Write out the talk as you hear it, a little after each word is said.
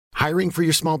Hiring for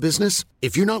your small business?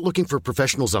 If you're not looking for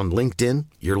professionals on LinkedIn,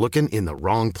 you're looking in the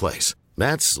wrong place.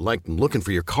 That's like looking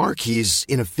for your car keys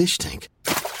in a fish tank.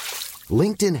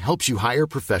 LinkedIn helps you hire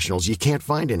professionals you can't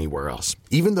find anywhere else,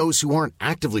 even those who aren't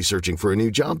actively searching for a new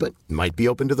job but might be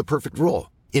open to the perfect role.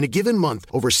 In a given month,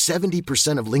 over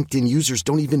 70% of LinkedIn users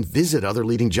don't even visit other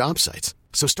leading job sites.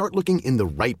 So start looking in the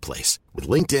right place. With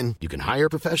LinkedIn, you can hire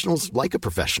professionals like a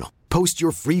professional. Post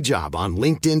your free job on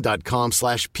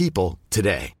linkedin.com/people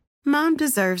today. Mom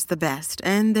deserves the best,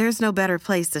 and there's no better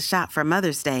place to shop for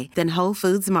Mother's Day than Whole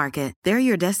Foods Market. They're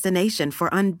your destination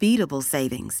for unbeatable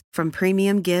savings, from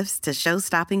premium gifts to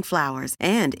show-stopping flowers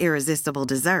and irresistible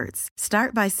desserts.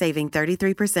 Start by saving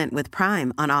 33% with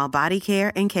Prime on all body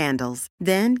care and candles.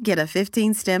 Then get a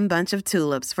 15-stem bunch of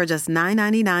tulips for just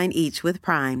 $9.99 each with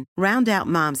Prime. Round out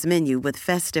Mom's menu with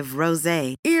festive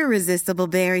rosé, irresistible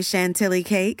berry chantilly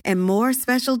cake, and more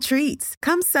special treats.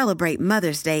 Come celebrate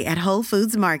Mother's Day at Whole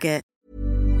Foods Market.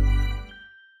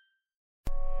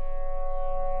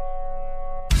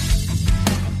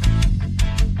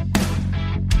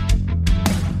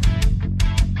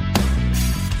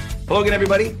 Hello again,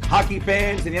 everybody. Hockey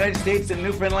fans in the United States and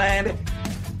Newfoundland.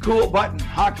 Cool Button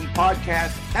Hockey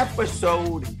Podcast,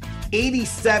 episode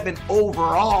 87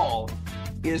 overall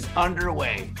is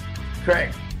underway.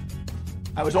 Craig,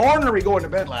 I was ornery going to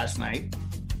bed last night.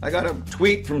 I got a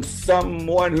tweet from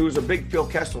someone who's a big Phil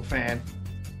Kessel fan.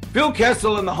 Phil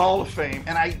Kessel in the Hall of Fame,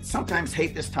 and I sometimes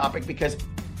hate this topic because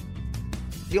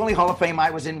the only Hall of Fame I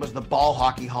was in was the Ball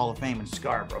Hockey Hall of Fame in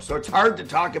Scarborough. So it's hard to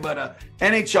talk about a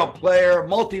NHL player,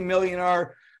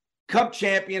 multimillionaire, cup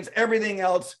champions, everything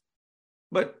else.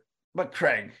 But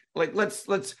Craig, like let's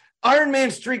Iron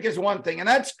Man streak is one thing, and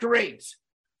that's great.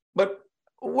 But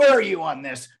where are you on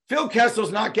this? Phil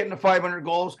Kessel's not getting to 500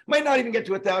 goals, might not even get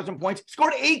to 1,000 points.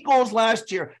 Scored 8 goals last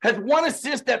year, has 1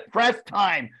 assist at press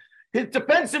time. His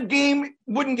defensive game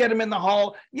wouldn't get him in the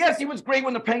Hall. Yes, he was great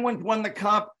when the Penguins won the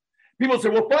Cup. People say,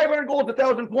 well, 500 goals,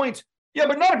 1,000 points. Yeah,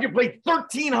 but not if you played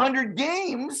 1,300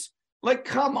 games. Like,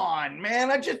 come on,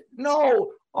 man.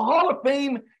 No. A Hall of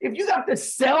Fame, if you have to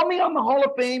sell me on the Hall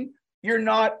of Fame, you're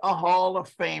not a Hall of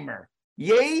Famer.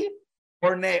 Yay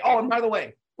or nay? Oh, and by the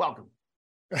way, welcome.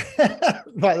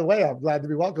 By the way, I'm glad to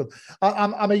be welcome.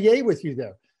 I'm a yay with you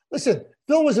there. Listen,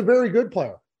 Phil was a very good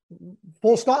player.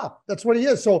 Full stop. That's what he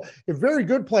is. So if very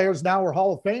good players now are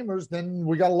Hall of Famers, then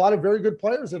we got a lot of very good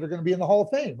players that are going to be in the Hall of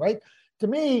Fame, right? To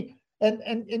me,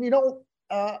 and you know,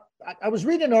 I was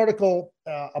reading an article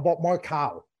about Mark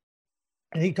Howe,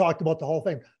 and he talked about the Hall of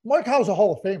Fame. Mark Howe's a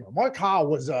Hall of Famer. Mark Howe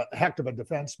was a heck of a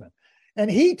defenseman. And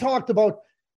he talked about,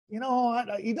 you know,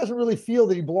 he doesn't really feel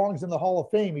that he belongs in the Hall of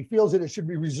Fame. He feels that it should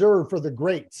be reserved for the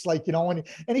greats, like, you know, and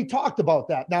he talked about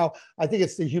that. Now, I think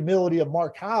it's the humility of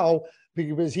Mark Howe,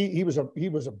 because he was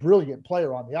a brilliant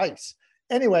player on the ice.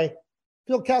 Anyway,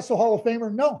 Phil Kessel Hall of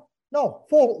Famer? No,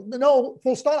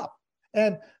 full stop.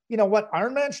 And you know what,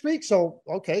 Iron Man streak? So,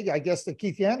 okay, I guess that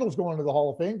Keith Yandle's going to the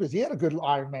Hall of Fame because he had a good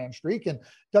Iron Man streak, and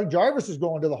Doug Jarvis is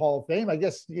going to the Hall of Fame. I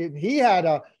guess he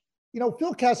had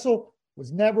Phil Kessel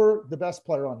was never the best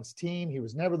player on his team. He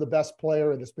was never the best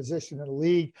player at his position in the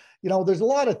league. You know, there's a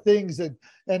lot of things that,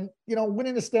 and, you know,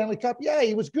 winning the Stanley Cup, yeah,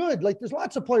 he was good. Like, there's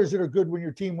lots of players that are good when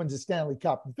your team wins the Stanley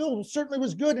Cup. And Phil certainly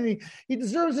was good, and he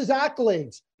deserves his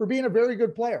accolades for being a very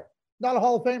good player, not a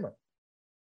Hall of Famer.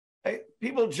 Hey,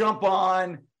 people jump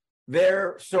on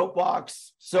their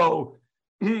soapbox. So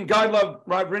God love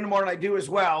Rod Brindamore, and I do as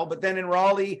well. But then in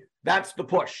Raleigh, that's the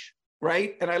push.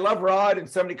 Right. And I love Rod, and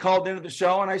somebody called into the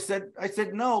show and I said,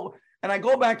 no. And I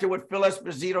go back to what Phil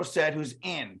Esposito said, who's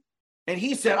in, and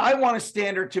he said, I want a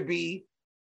standard to be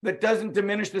that doesn't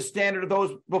diminish the standard of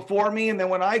those before me. And then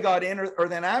when I got in or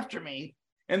then after me,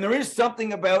 and there is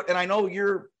something about, and I know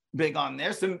you're big on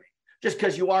this, and just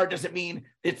because you are, doesn't mean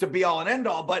it's a be all and end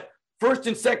all, but first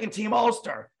and second team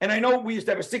all-star. And I know we used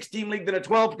to have a 6-team league, then a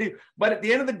 12-team, but at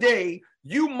the end of the day,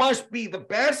 you must be the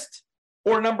best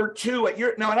or number 2 at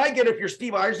your, now, and I get if you're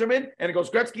Steve Yzerman and it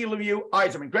goes Gretzky, Lemieux,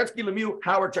 Yzerman, Gretzky, Lemieux,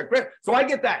 Howard, Chuck, so I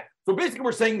get that. So basically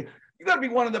we're saying you got to be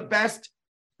one of the best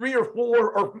 3 or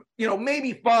 4 or, you know,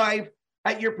 maybe 5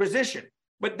 at your position.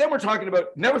 But then we're talking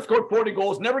about never scored 40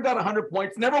 goals, never got 100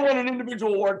 points, never won an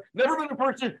individual award, never been a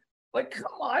person. Like, come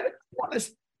on,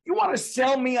 you want to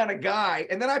sell me on a guy,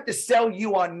 and then I have to sell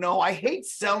you on no. I hate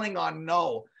selling on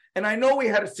no. And I know we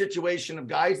had a situation of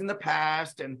guys in the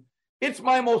past, and it's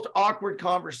my most awkward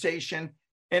conversation,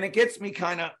 and it gets me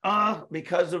kind of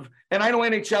because of, and I know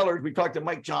NHLers, we talked to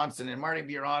Mike Johnson and Marty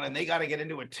Biron, and they got to get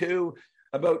into it too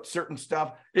about certain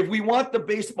stuff. If we want the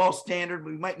baseball standard,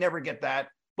 we might never get that,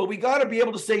 but we got to be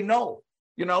able to say no.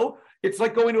 You know, it's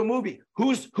like going to a movie.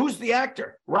 Who's the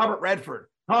actor? Robert Redford.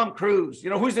 Tom Cruise.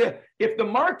 If the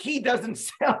marquee doesn't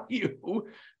sell you,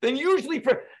 then usually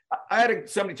I had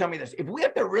somebody tell me this. If we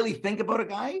have to really think about a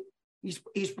guy,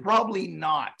 he's probably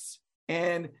not.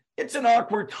 And it's an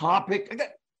awkward topic.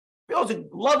 Bill's a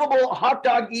lovable, hot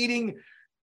dog eating,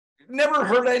 never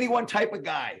hurt anyone type of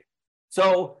guy.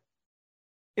 So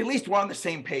at least we're on the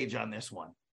same page on this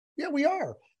one. Yeah, we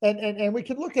are. And we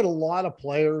can look at a lot of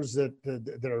players that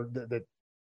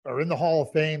are in the Hall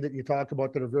of Fame that you talk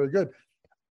about that are very good.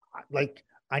 Like,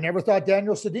 I never thought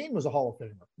Daniel Sedin was a Hall of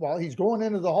Famer. Well, he's going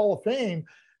into the Hall of Fame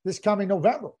this coming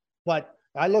November. But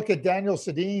I look at Daniel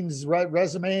Sedin's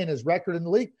resume and his record in the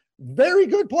league. Very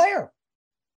good player.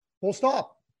 Full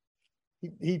stop.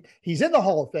 He's in the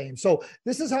Hall of Fame. So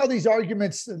this is how these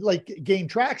arguments gain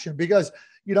traction, because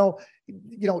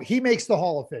he makes the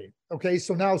Hall of Fame. Okay,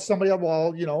 so now somebody,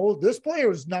 this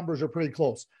player's numbers are pretty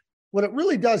close. What it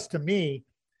really does to me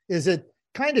is it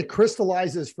kind of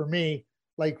crystallizes for me,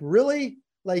 really,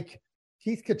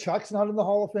 Keith Tkachuk's not in the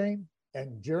Hall of Fame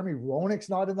and Jeremy Roenick's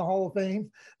not in the Hall of Fame.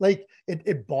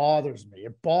 It bothers me.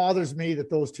 It bothers me that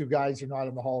those two guys are not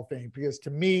in the Hall of Fame, because to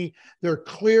me, they're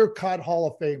clear-cut Hall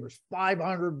of Famers.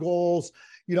 500 goals,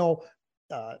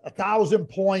 1,000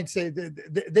 points.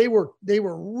 They were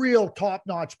real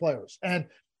top-notch players. And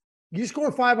you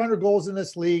score 500 goals in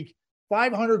this league,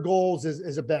 500 goals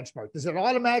is a benchmark. Does it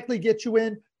automatically get you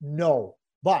in? No.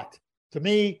 But to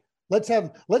me, let's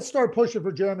start pushing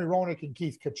for Jeremy Roenick and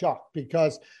Keith Tkachuk,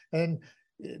 because Phil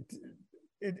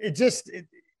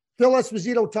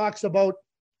Esposito talks about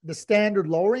the standard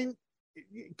lowering.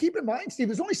 Keep in mind, Steve,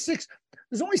 there's only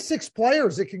six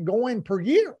players that can go in per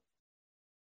year.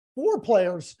 4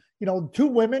 players, 2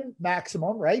 women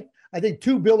maximum, right? I think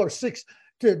 2 builders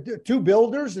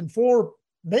and 4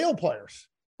 male players.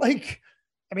 We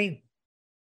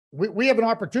have an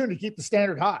opportunity to keep the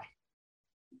standard high.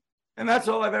 And that's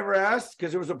all I've ever asked,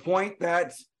 because there was a point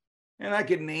that, and I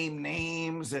could name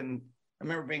names, and I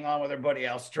remember being on with our buddy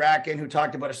Al Strachan, who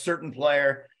talked about a certain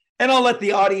player, and I'll let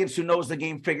the audience who knows the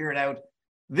game figure it out.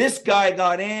 This guy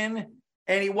got in,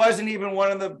 and he wasn't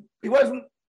one of the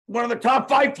top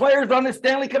 5 players on the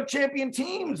Stanley Cup champion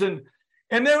teams. And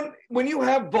then when you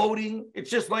have voting, it's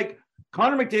just like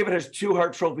Connor McDavid has 2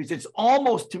 Hart trophies. It's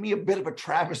almost, to me, a bit of a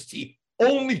travesty.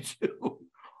 Only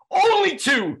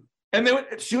 2. And then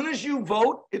as soon as you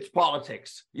vote, it's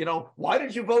politics. Why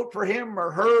did you vote for him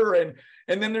or her? And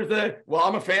then there's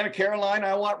I'm a fan of Caroline,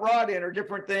 I want Rod in, or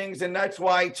different things. And that's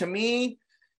why, to me,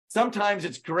 sometimes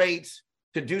it's great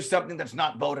to do something that's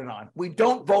not voted on. We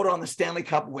don't vote on the Stanley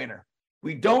Cup winner.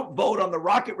 We don't vote on the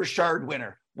Rocket Richard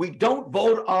winner. We don't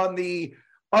vote on the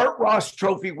Art Ross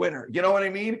Trophy winner. You know what I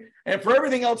mean? And for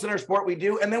everything else in our sport, we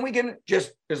do. And then we can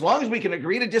just, as long as we can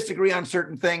agree to disagree on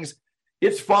certain things,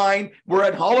 it's fine. We're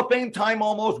at Hall of Fame time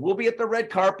almost. We'll be at the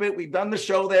red carpet. We've done the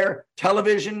show there,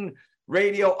 television,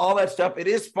 radio, all that stuff. It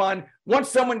is fun. Once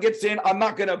someone gets in, I'm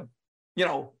not going to,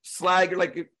 slag,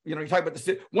 or you talk about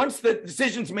the, once the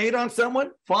decision's made on someone,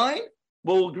 fine.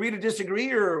 We'll agree to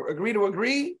disagree or agree to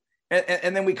agree.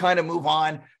 And then we kind of move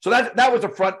on. So that was a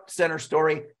front center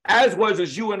story, as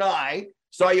you and I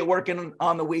saw you working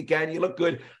on the weekend. You look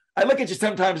good. I look at you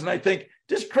sometimes and I think,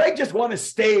 does Craig just want to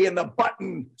stay in the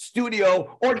Button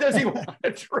studio, or does he want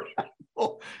to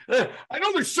travel? I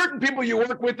know there's certain people you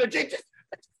work with that just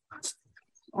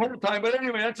all the time, but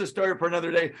anyway, that's a story for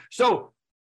another day. So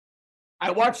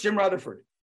I watched Jim Rutherford.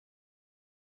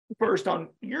 First, on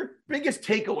your biggest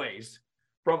takeaways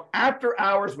from After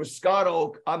Hours with Scott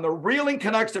Oak on the Reeling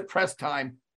Canucks at press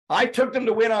time. I took them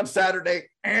to win on Saturday,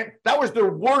 and that was the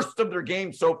worst of their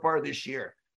game so far this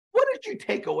year. What did you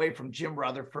take away from Jim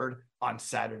Rutherford on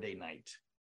Saturday night?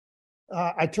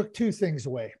 I took 2 things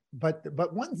away, but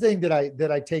one thing that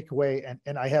I take away,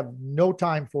 and I have no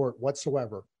time for it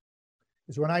whatsoever,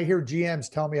 is when I hear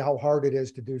GMs tell me how hard it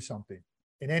is to do something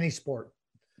in any sport.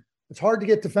 It's hard to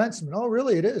get defensemen. Oh,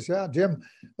 really? It is. Yeah, Jim.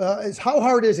 How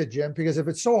hard is it, Jim? Because if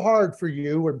it's so hard for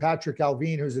you and Patrick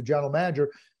Alvin, who's the general manager,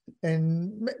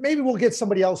 and maybe we'll get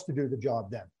somebody else to do the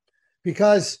job then.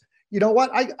 Because you know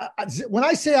what? When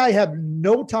I say I have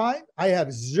no time, I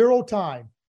have 0 time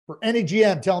for any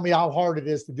GM telling me how hard it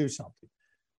is to do something.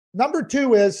 Number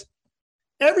 2 is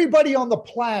everybody on the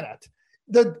planet,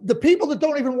 the people that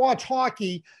don't even watch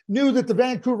hockey, knew that the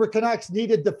Vancouver Canucks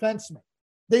needed defensemen.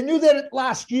 They knew that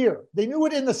last year. They knew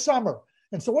it in the summer.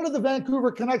 And so what do the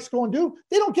Vancouver Canucks go and do?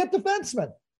 They don't get defensemen.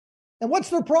 And what's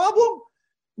their problem?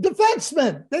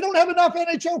 Defensemen. They don't have enough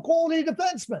NHL quality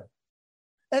defensemen.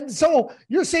 And so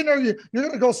you're saying you're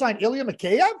going to go sign Ilya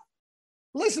Mikheyev?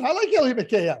 Listen, I like Ilya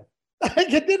Mikheyev.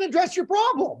 It didn't address your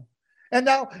problem. And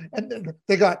now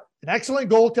they got an excellent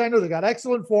goaltender. They got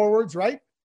excellent forwards, right?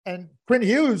 And Quinn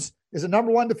Hughes is a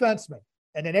number one defenseman.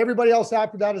 And then everybody else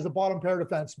after that is a bottom pair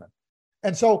defenseman.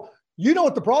 And so you know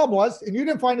what the problem was, and you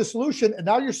didn't find a solution, and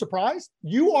now you're surprised?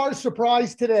 You are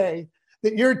surprised today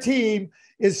that your team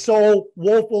is so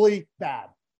woefully bad.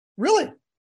 Really?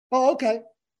 Oh, okay.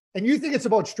 And you think it's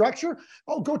about structure?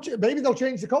 Oh, maybe they'll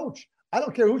change the coach. I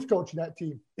don't care who's coaching that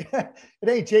team. It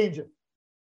ain't changing.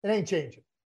 It ain't changing.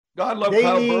 God love they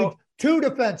Kyle need Burrows. 2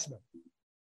 defensemen.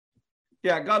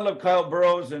 Yeah, God love Kyle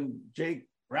Burrows and Jake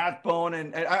Rathbone.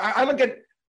 And I look at,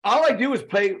 all I do is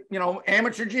play,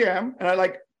 amateur GM. And I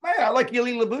like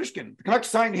Ilya Lyubushkin. The Canucks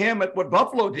signed him at what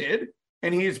Buffalo did.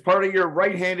 And he's part of your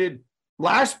right-handed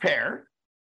last pair.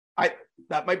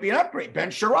 That might be an upgrade. Ben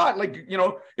Sherratt,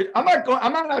 I'm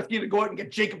not asking you to go out and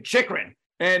get Jacob Chikrin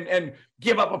and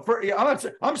give up a first.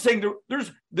 I'm saying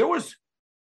there was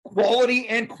quality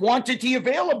and quantity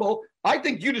available. I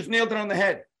think you just nailed it on the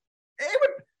head.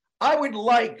 I would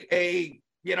like a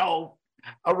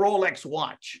Rolex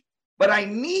watch, but I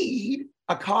need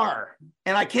a car,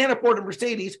 and I can't afford a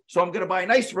Mercedes, so I'm going to buy a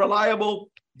nice, reliable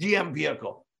GM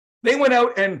vehicle. They went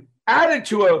out and added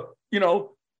to a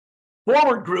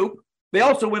forward group. They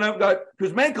also went out and got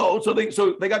Kuzmenko,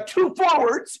 so they got 2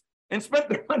 forwards and spent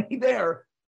their money there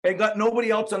and got nobody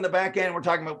else on the back end. We're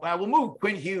talking about, we'll move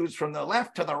Quinn Hughes from the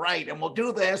left to the right, and we'll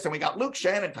do this, and we got Luke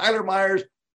Shen and Tyler Myers.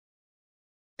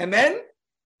 And then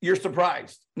you're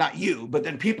surprised. Not you, but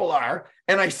then people are.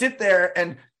 And I sit there,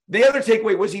 and the other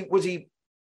takeaway was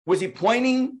he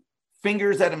pointing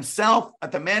fingers at himself,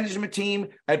 at the management team,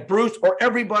 at Bruce, or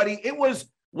everybody? It was,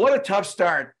 what a tough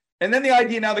start. And then the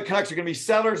idea now the Canucks are going to be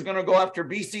sellers, going to go after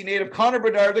BC native Connor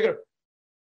Bedard.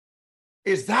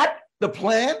 Is that the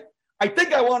plan? I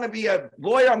think I want to be a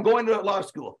lawyer. I'm going to law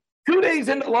school. 2 days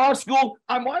into law school,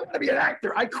 I want to be an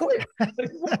actor. I quit.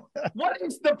 What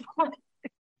is the plan?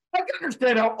 I can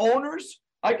understand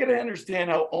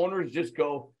how owners just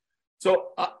go. So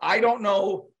I don't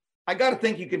know. I got to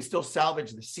think you can still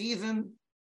salvage the season.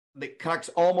 The Canucks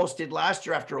almost did last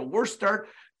year after a worse start.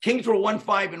 Kings were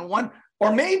 1-5-1.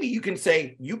 Or maybe you can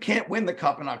say you can't win the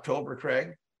cup in October,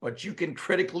 Craig, but you can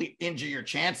critically injure your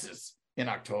chances in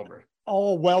October.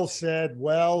 Oh, well said.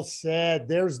 Well said.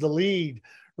 There's the lead,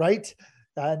 right?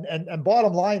 And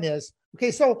bottom line is,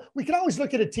 okay, so we can always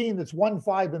look at a team that's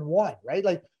 1-5-1,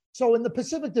 right? So in the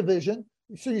Pacific Division,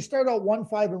 so you start out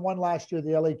 1-5-1 last year,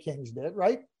 the LA Kings did,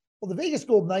 right? Well, the Vegas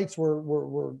Golden Knights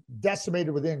were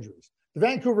decimated with injuries. The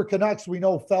Vancouver Canucks, we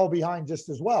know, fell behind just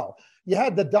as well. You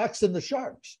had the Ducks and the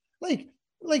Sharks.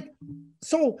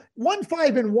 So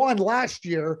 1-5-1 last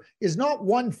year is not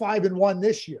 1-5-1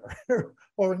 this year,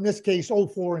 or in this case,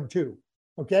 0-4-2.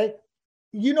 Okay.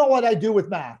 You know what I do with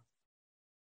math?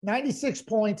 96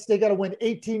 points. They got to win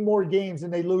 18 more games than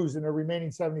they lose in their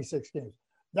remaining 76 games.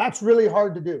 That's really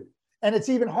hard to do. And it's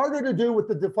even harder to do with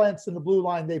the defense and the blue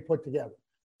line they put together.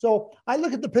 So I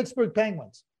look at the Pittsburgh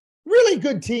Penguins, really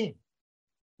good team.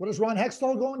 What does Ron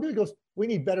Hextall go and do? He goes, we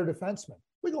need better defensemen.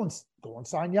 We go and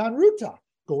sign Jan Ruta.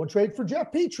 Go and trade for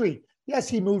Jeff Petrie. Yes,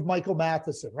 he moved Michael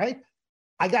Matheson, right?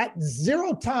 I got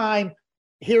zero time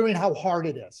hearing how hard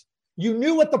it is. You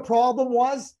knew what the problem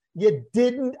was. You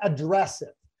didn't address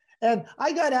it. And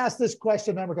I got asked this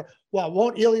question. Well,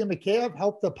 won't Ilya Mikheyev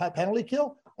help the penalty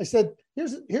kill? I said,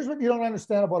 here's what you don't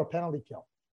understand about a penalty kill.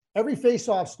 Every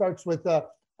faceoff starts with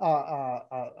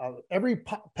every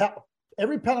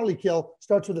penalty kill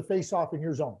starts with a faceoff in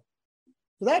your zone.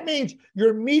 So that means you're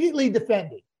immediately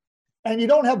defending, and you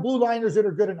don't have blue liners that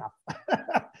are good enough.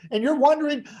 And you're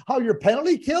wondering how your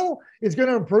penalty kill is going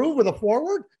to improve with a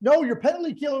forward? No, your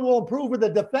penalty kill will improve with a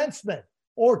defenseman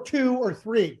or 2 or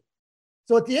 3.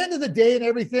 So at the end of the day and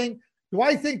everything,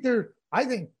 I think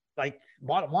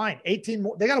bottom line, 18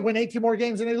 more, they got to win 18 more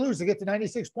games than they lose to get to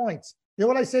 96 points. You know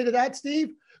what I say to that,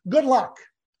 Steve? Good luck.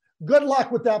 Good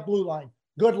luck with that blue line.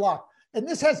 Good luck. And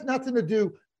this has nothing to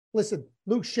do. Listen,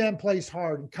 Luke Shen plays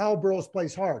hard and Kyle Burrows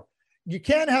plays hard. You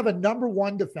can't have a number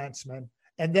one defenseman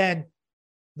and then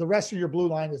the rest of your blue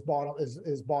line is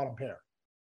bottom pair.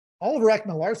 Oliver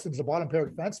Ekman-Larsson's a bottom pair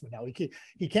defenseman now.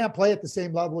 He can't play at the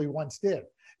same level he once did.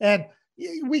 And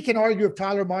we can argue if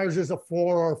Tyler Myers is a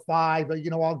 4 or a 5, but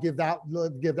I'll give that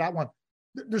one.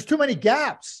 There's too many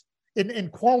gaps in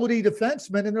quality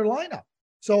defensemen in their lineup.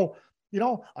 So,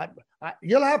 you'll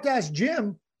have to ask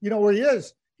Jim, where he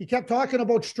is. He kept talking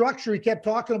about structure. He kept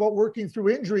talking about working through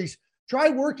injuries. Try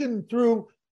working through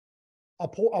a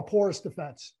porous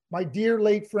defense. My dear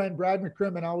late friend, Brad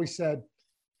McCrimmon, always said,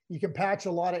 you can patch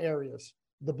a lot of areas.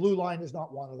 The blue line is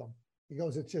not one of them. He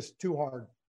goes, it's just too hard.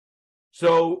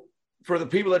 So for the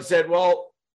people that said,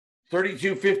 well,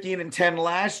 32, 15, and 10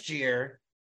 last year,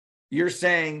 you're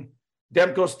saying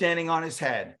Demko's standing on his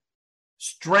head.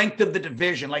 strength of the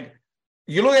division. Like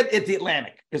you look at the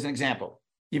Atlantic as an example.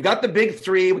 You've got the big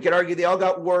three. We could argue they all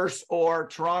got worse, or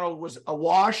Toronto was a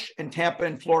wash and Tampa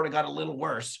and Florida got a little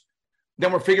worse.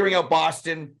 Then we're figuring out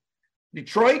Boston,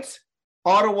 Detroit,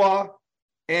 Ottawa,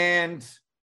 and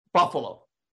Buffalo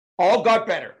all got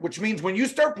better, which means when you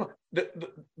start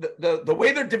the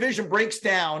way their division breaks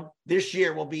down this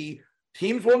year will be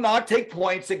teams will not take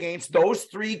points against those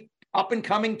three up and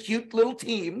coming cute little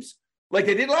teams like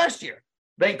they did last year.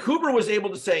 Vancouver was able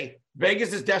to say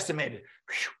Vegas is decimated.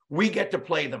 We get to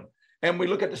play them. And we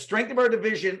look at the strength of our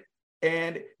division,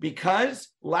 and because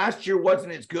last year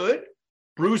wasn't as good,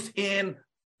 Bruce in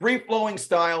free-flowing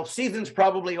style, season's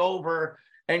probably over,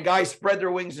 and guys spread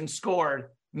their wings and scored.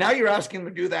 Now you're asking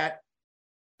them to do that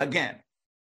again.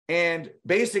 And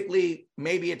basically,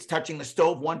 maybe it's touching the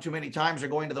stove one too many times or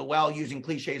going to the well, using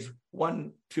cliches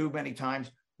one too many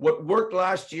times. What worked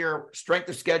last year, strength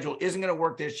of schedule, isn't going to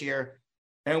work this year.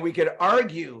 And we could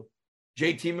argue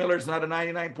JT Miller's not a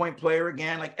 99-point player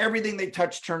again. Like everything they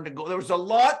touched turned to goal. There was a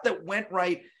lot that went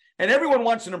right, and everyone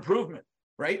wants an improvement,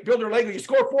 right? Builder Lego, you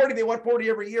score 40, they want 40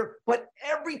 every year, but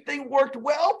everything worked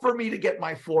well for me to get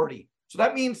my 40. So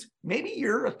that means maybe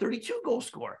you're a 32 goal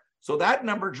scorer. So that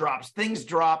number drops, things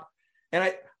drop.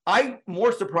 And I'm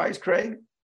more surprised, Craig.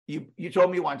 You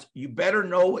told me once, you better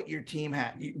know what your team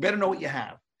has. You better know what you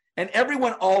have. And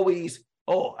everyone always,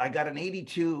 oh, I got an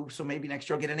 82, so maybe next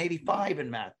year I'll get an 85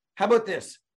 in math. How about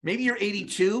this? Maybe you're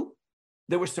 82,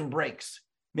 there was some breaks.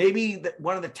 Maybe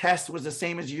one of the tests was the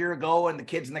same as a year ago and the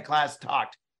kids in the class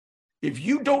talked. If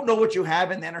you don't know what you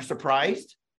have and then are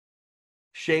surprised,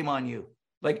 shame on you.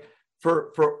 Like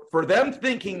for them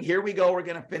thinking, here we go, we're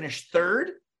going to finish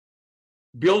third,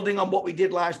 building on what we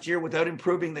did last year without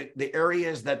improving the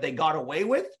areas that they got away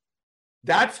with.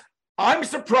 I'm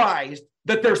surprised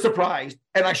that they're surprised,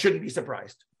 and I shouldn't be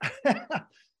surprised.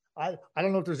 I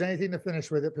don't know if there's anything to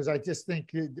finish with it, because I just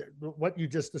think what you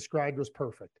just described was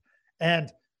perfect.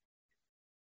 And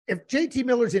if JT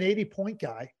Miller's an 80-point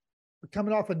guy,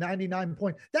 coming off a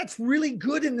 99-point, that's really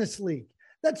good in this league.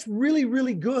 That's really,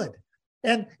 really good.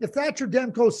 And if Thatcher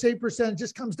Demko's save percentage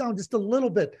just comes down just a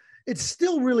little bit, it's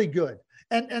still really good.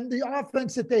 And the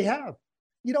offense that they have,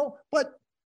 but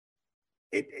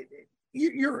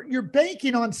you're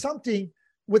banking on something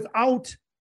without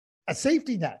a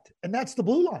safety net, and that's the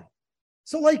blue line.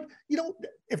 So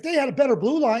if they had a better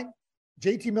blue line,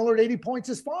 JT Miller at 80 points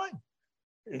is fine.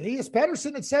 Elias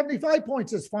Pettersson at 75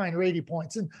 points is fine, or 80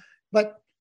 points. But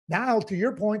now, to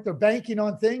your point, they're banking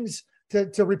on things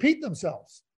to repeat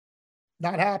themselves.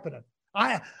 Not happening.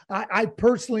 I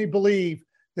personally believe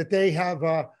that they have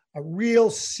a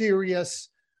real serious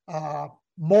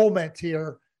moment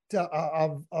here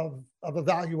of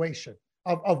evaluation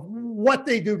of what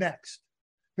they do next.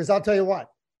 Because I'll tell you what,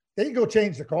 they can go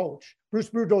change the coach. Bruce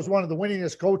Boudreau is one of the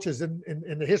winningest coaches in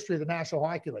the history of the National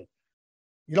Hockey League.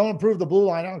 You don't improve the blue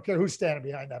line, I don't care who's standing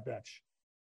behind that bench.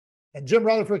 And Jim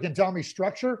Rutherford can tell me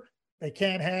structure, they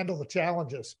can't handle the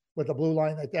challenges with a blue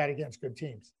line like that against good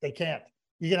teams. They can't.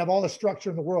 You can have all the structure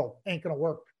in the world. Ain't going to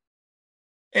work.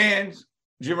 And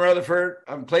Jim Rutherford,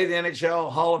 played the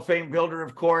NHL, Hall of Fame builder,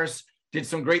 of course, did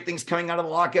some great things coming out of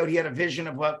the lockout. He had a vision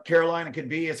of what Carolina could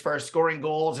be as far as scoring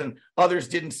goals, and others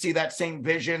didn't see that same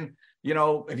vision.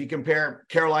 If you compare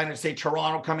Carolina to, say,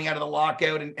 Toronto coming out of the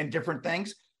lockout and different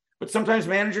things. But sometimes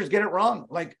managers get it wrong.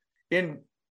 Like on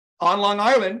Long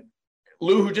Island,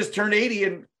 Lou, who just turned 80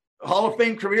 and Hall of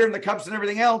Fame career in the Cups and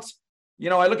everything else,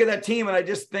 I look at that team and I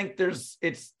just think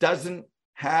it doesn't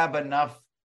have enough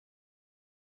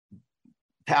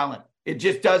talent. It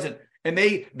just doesn't. And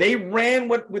they ran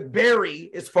with Barry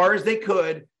as far as they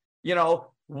could.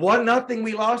 1-0,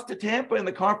 we lost to Tampa in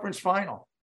the conference final.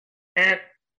 And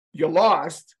you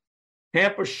lost.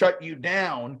 Tampa shut you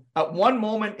down. At one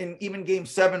moment in even Game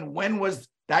 7, when was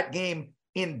that game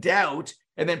in doubt?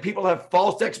 And then people have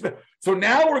false expectations. So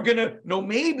now we're going to know,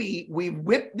 maybe we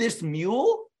whipped this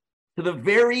mule to the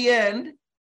very end,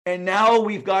 and now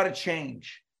we've got to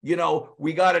change.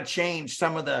 We got to change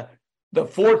some of the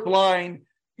fourth line,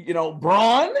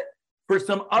 brawn for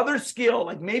some other skill.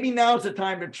 Like maybe now's the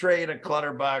time to trade a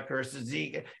Clutterbuck or a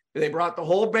Suzuki. They brought the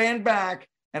whole band back,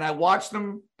 and I watched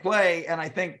them play, and I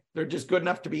think they're just good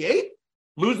enough to be 8th,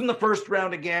 losing the first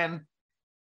round again.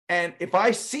 And if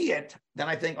I see it, then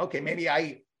I think, okay, maybe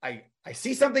I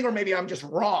see something, or maybe I'm just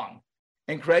wrong.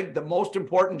 And Craig, the most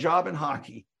important job in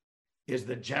hockey is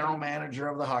the general manager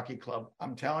of the hockey club.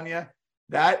 I'm telling you,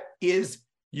 that is,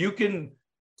 you can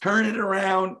turn it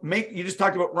around. You just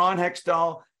talked about Ron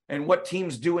Hextall and what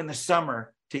teams do in the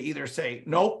summer to either say,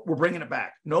 nope, we're bringing it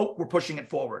back. Nope, we're pushing it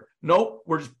forward. Nope,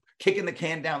 we're just kicking the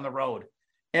can down the road.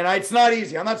 And it's not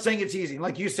easy. I'm not saying it's easy.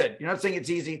 Like you said, you're not saying it's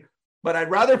easy, but I'd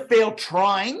rather fail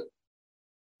trying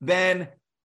than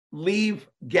leave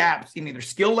gaps in either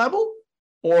skill level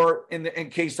or in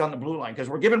case on the blue line. Because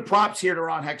we're giving props here to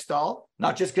Ron Hextall,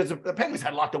 not just because the Penguins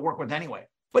had a lot to work with anyway,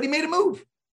 but he made a move.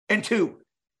 And two,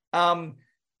 the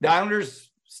Islanders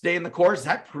stay in the course. Is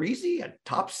that Parise, a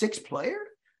top 6 player?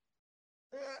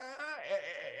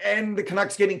 And the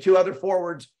Canucks getting 2 other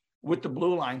forwards with the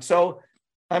blue line. So,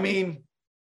 I mean,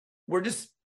 we're just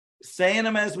saying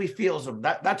them as we feel. So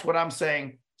that's what I'm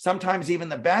saying. Sometimes even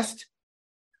the best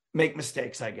make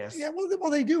mistakes, I guess. Yeah,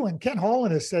 well, they do. And Ken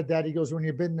Holland has said that. He goes, when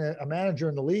you've been a manager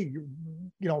in the league,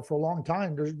 for a long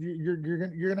time, you're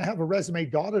going to have a resume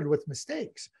dotted with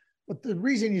mistakes. But the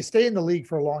reason you stay in the league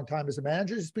for a long time as a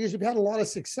manager is because you've had a lot of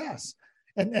success.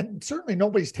 And certainly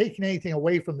nobody's taking anything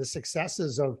away from the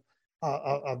successes of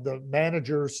the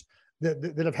managers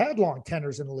that have had long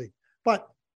tenures in the league. But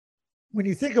when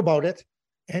you think about it,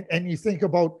 and you think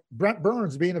about Brent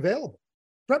Burns being available,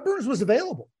 Brent Burns was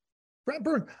available. Brent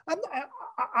Burns,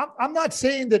 I'm not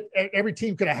saying that every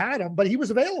team could have had him, but he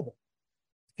was available.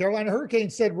 Carolina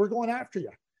Hurricanes said, we're going after you.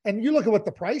 And you look at what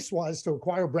the price was to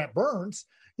acquire Brent Burns.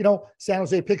 San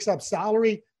Jose picks up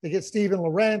salary. They get Steven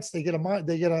Lorentz. They get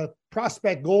a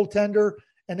prospect goaltender,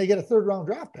 and they get a 3rd-round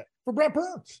draft pick for Brent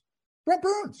Burns. Brent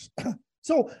Burns.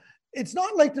 So it's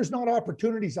not like there's not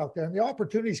opportunities out there, and the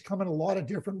opportunities come in a lot of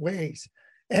different ways.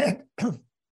 And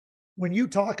when you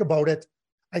talk about it,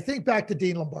 I think back to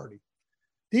Dean Lombardi.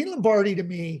 Dean Lombardi, to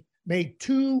me, made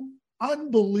 2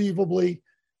 unbelievably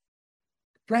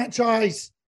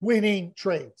franchise-winning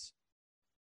trades.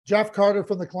 Jeff Carter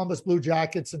from the Columbus Blue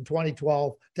Jackets in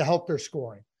 2012 to help their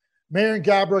scoring. Marian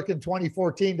Gaborik in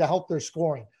 2014 to help their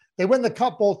scoring. They win the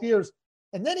cup both years.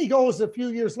 And then he goes a few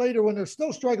years later when they're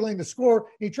still struggling to score,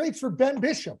 he trades for Ben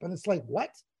Bishop. And it's like, what?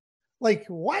 Like,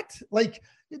 what?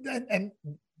 And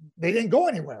they didn't go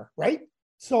anywhere, right?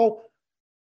 So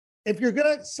if you're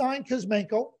going to sign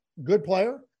Kuzmenko, good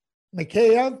player,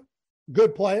 Mikheyev,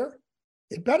 good player,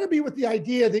 it better be with the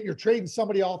idea that you're trading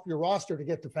somebody off your roster to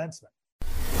get defensemen.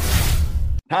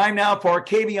 Time now for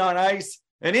KB on Ice,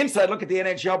 an inside look at the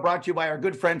NHL brought to you by our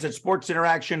good friends at Sports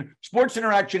Interaction. Sports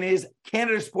Interaction is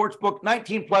Canada's sportsbook,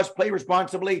 19 plus, play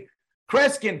responsibly.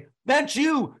 Kreskin, that's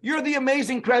you. You're the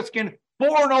amazing Kreskin.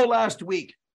 4-0 last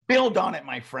week. Build on it,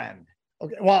 my friend.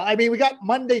 Okay, well, I mean, we got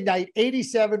Monday night,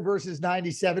 87 versus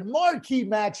 97, marquee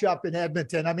matchup in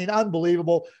Edmonton. I mean,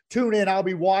 unbelievable. Tune in. I'll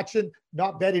be watching,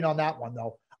 not betting on that one,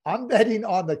 though. I'm betting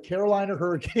on the Carolina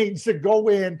Hurricanes to go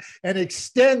in and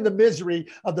extend the misery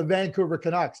of the Vancouver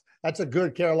Canucks. That's a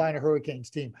good Carolina Hurricanes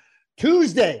team.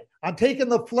 Tuesday, I'm taking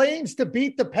the Flames to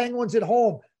beat the Penguins at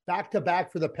home.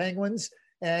 Back-to-back for the Penguins.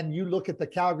 And you look at the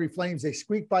Calgary Flames, they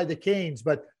squeak by the Canes,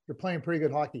 but they're playing pretty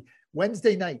good hockey.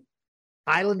 Wednesday night,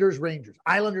 Islanders, Rangers.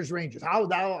 How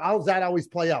does that always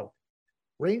play out?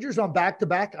 Rangers on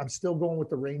back-to-back. I'm still going with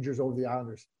the Rangers over the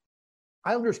Islanders.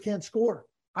 Islanders can't score.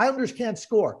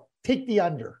 Take the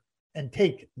under and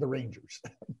take the Rangers.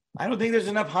 I don't think there's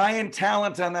enough high-end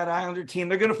talent on that Islander team.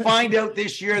 They're going to find out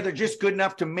this year they're just good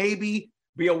enough to maybe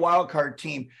be a wild card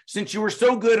team. Since you were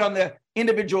so good on the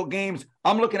individual games,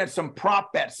 I'm looking at some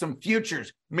prop bets, some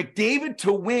futures. McDavid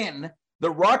to win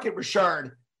the Rocket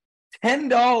Richard,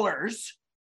 $10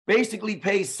 basically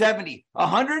pays 70.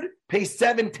 100 pays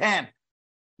 710.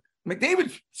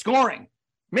 McDavid's scoring.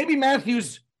 Maybe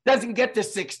Matthews doesn't get to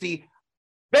 60.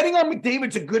 Betting on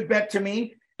McDavid's a good bet to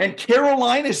me. And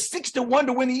Carolina is 6-1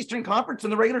 to win the Eastern Conference in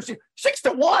the regular season.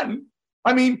 6-1.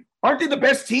 I mean, aren't they the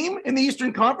best team in the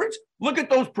Eastern Conference? Look at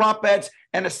those prop bets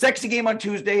and a sexy game on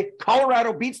Tuesday.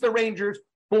 Colorado beats the Rangers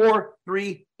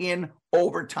 4-3 in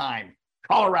overtime.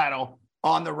 Colorado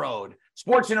on the road.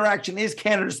 Sports Interaction is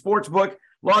Canada's sportsbook.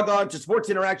 Log on to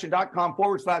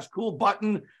sportsinteraction.com/cool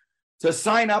button to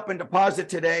sign up and deposit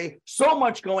today. So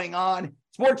much going on.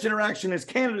 Sports Interaction is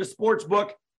Canada's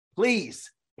sportsbook.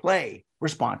 Please play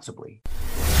responsibly.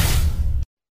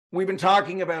 We've been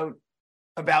talking about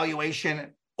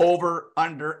evaluation over,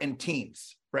 under, and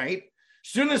teams, right? As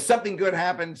soon as something good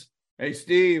happens, hey,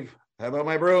 Steve, how about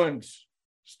my Bruins?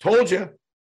 Just told you.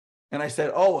 And I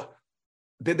said, oh,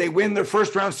 did they win their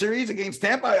first round series against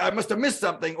Tampa? I must have missed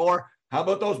something. Or how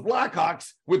about those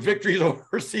Blackhawks with victories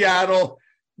over Seattle,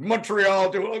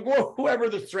 Montreal, whoever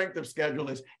the strength of schedule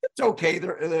is? It's okay.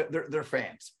 They're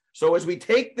fans. So as we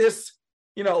take this,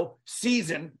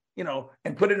 season,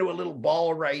 and put into a little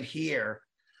ball right here,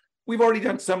 we've already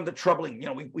done some of the troubling.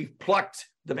 We've plucked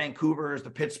the Vancouvers,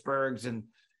 the Pittsburghs, and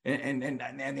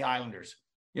the Islanders.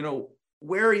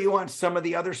 Where are you on some of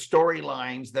the other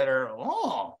storylines that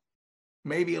are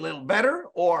maybe a little better,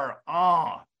 or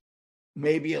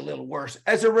maybe a little worse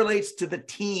as it relates to the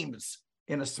teams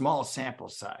in a small sample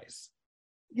size?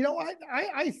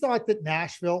 I thought that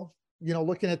Nashville,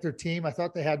 looking at their team, I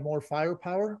thought they had more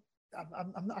firepower.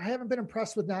 I haven't been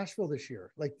impressed with Nashville this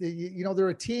year. Like they're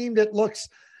a team that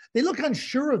they look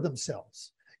unsure of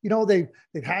themselves. They've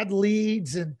had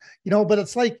leads and, but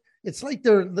it's like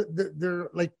they're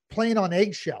like playing on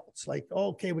eggshells. Like,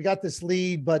 okay, we got this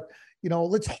lead, but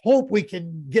let's hope we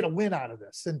can get a win out of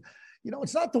this. And,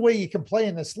 it's not the way you can play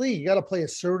in this league. You got to play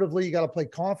assertively. You got to play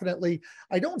confidently.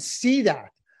 I don't see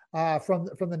that from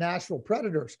the Nashville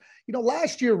Predators.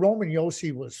 Last year, Roman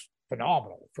Josi was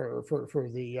phenomenal for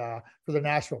the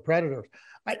Nashville Predators.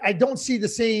 I don't see the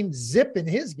same zip in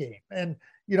his game. And,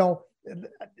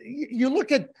 you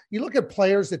look at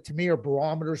players that to me are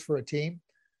barometers for a team.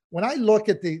 When I look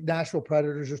at the Nashville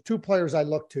Predators, there's two players I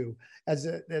look to as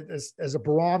a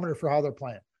barometer for how they're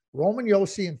playing: Roman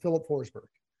Josi and Philip Forsberg.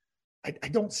 I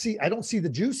don't see the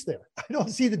juice there. I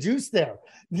don't see the juice there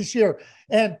this year.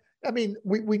 And I mean,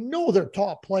 we know they're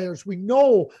top players. We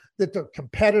know that they're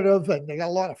competitive and they got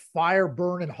a lot of fire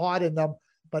burning hot in them.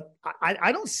 But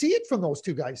I don't see it from those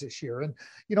two guys this year. And,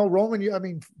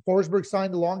 Forsberg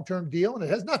signed a long-term deal, and it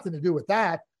has nothing to do with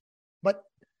that. But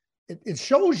it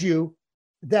shows you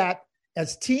that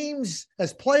as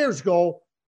players go,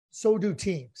 so do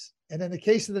teams. And in the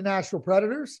case of the Nashville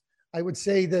Predators, I would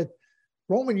say that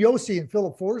Roman Josi and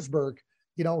Philip Forsberg,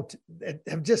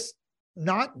 have just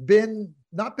not been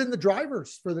the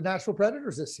drivers for the Nashville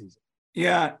Predators this season.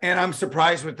 Yeah, and I'm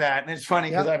surprised with that. And it's funny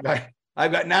because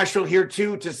I've got Nashville here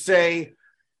too to say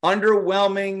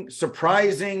underwhelming,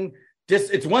 surprising.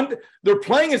 It's one they're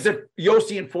playing as if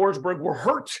Josi and Forsberg were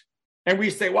hurt, and we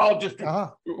say, well, just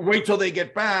wait till they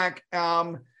get back.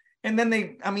 And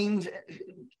then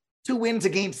 2 wins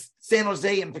against San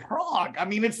Jose and Prague. I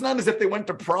mean, it's not as if they went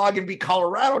to Prague and beat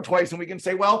Colorado twice, and we can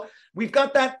say, well, we've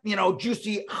got that,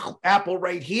 juicy apple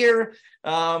right here.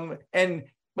 But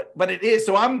it is.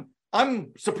 So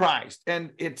I'm surprised,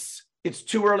 and it's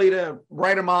too early to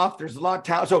write them off. There's a lot of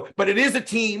talent. So, but it is a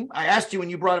team. I asked you, and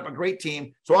you brought up a great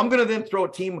team. So I'm going to then throw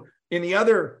a team in the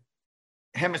other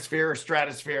hemisphere or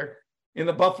stratosphere in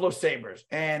the Buffalo Sabres.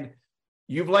 And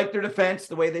you've liked their defense,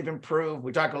 the way they've improved.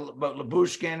 We talk about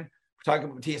Lyubushkin. We're talking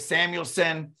about Mattias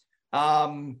Samuelsson,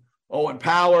 Owen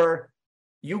Power.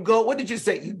 You go, what did you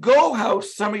say? You go how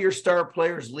some of your star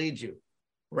players lead you.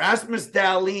 Rasmus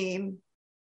Dahlin,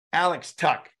 Alex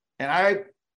Tuch. And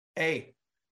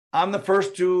I'm the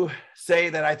first to say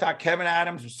that I thought Kevin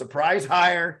Adams was a surprise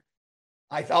hire.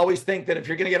 I always think that if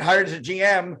you're going to get hired as a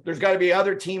GM, there's got to be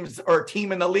other teams or a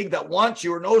team in the league that wants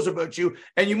you or knows about you.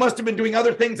 And you must have been doing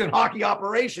other things in hockey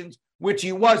operations, which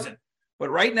he wasn't. But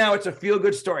right now it's a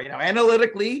feel-good story. Now,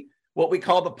 analytically, what we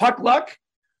call the puck luck,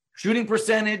 shooting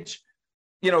percentage,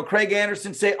 Craig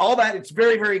Anderson say all that, it's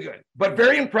very, very good. But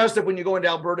very impressive when you go into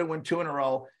Alberta and win 2 in a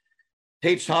row.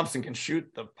 Tage Thompson can shoot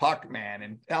the puck, man.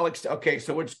 And Alex, okay,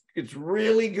 so it's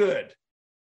really good.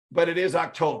 But it is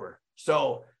October.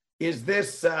 So is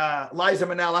this Liza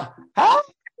Minnelli?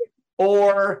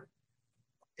 Or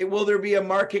will there be a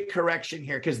market correction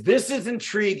here? Because this is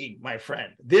intriguing, my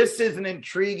friend. This is an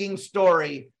intriguing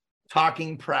story,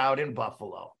 talking proud in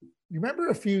Buffalo. You remember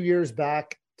a few years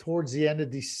back, towards the end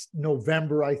of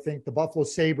November, I think, the Buffalo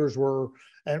Sabres were,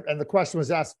 and the question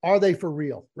was asked, are they for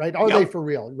real, right? Are they for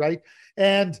real, right?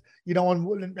 And,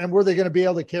 and were they going to be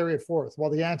able to carry it forth?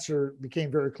 Well, the answer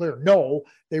became very clear. No,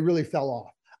 they really fell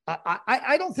off.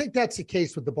 I don't think that's the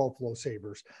case with the Buffalo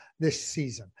Sabres this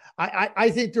season.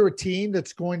 I think they're a team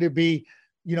that's going to be,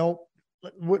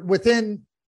 within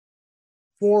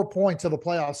 4 points of a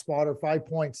playoff spot or 5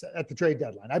 points at the trade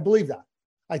deadline. I believe that.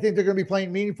 I think they're going to be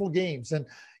playing meaningful games. And,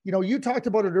 you talked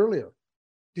about it earlier.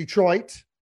 Detroit,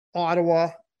 Ottawa,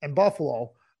 and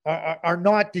Buffalo are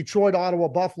not Detroit, Ottawa,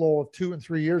 Buffalo of 2 and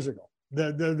 3 years ago.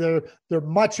 They're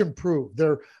much improved.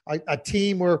 They're a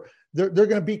team where they're going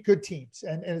to beat good teams.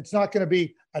 And it's not going to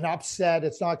be an upset.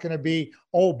 It's not going to be,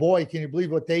 oh boy, can you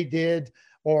believe what they did?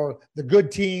 Or the good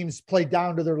teams play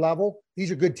down to their level. These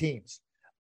are good teams,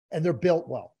 and they're built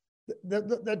well.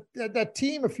 That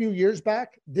team a few years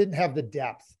back didn't have the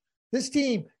depth. This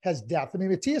team has depth. I mean,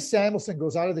 Mattias Samuelsson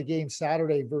goes out of the game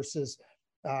Saturday versus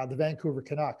the Vancouver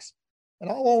Canucks. And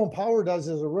all Owen Power does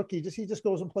as a rookie, he just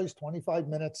goes and plays 25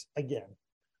 minutes again.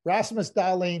 Rasmus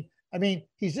Dahlin, I mean,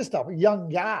 he's just a young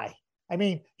guy. I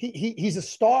mean, he's a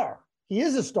star. He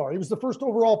is a star. He was the first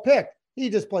overall pick. He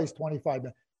just plays 25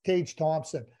 minutes. Tage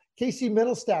Thompson. Casey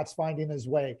Middlestad's finding his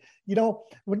way.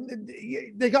 When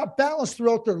they got balance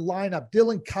throughout their lineup,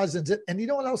 Dylan Cousins. And you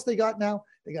know what else they got now?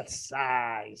 They got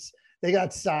size. They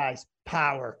got size,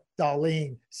 power,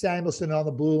 Darlene, Samuelson on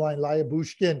the blue line,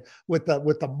 Lyabushkin with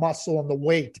the muscle and the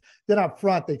weight. Then up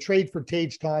front, they trade for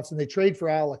Tage Thompson. They trade for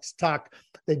Alex Tuck.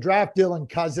 They draft Dylan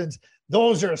Cousins.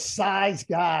 Those are size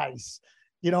guys,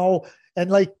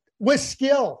 and like with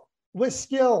skill.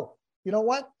 You know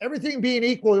what? Everything being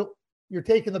equal, you're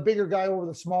taking the bigger guy over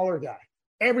the smaller guy.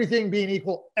 Everything being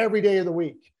equal every day of the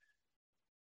week.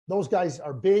 Those guys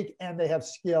are big and they have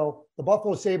skill. The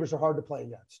Buffalo Sabres are hard to play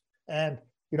against. And,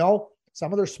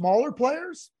 some of their smaller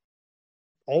players,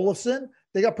 Olofsson,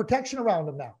 they got protection around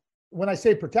them now. When I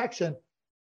say protection,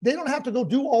 they don't have to go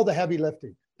do all the heavy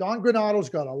lifting. Don Granato's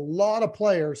got a lot of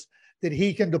players that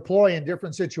he can deploy in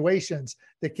different situations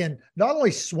that can not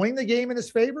only swing the game in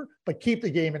his favor, but keep the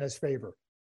game in his favor.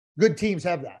 Good teams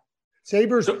have that.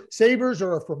 Sabres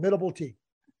are a formidable team.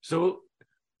 So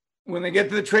when they get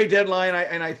to the trade deadline,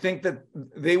 I think that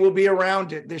they will be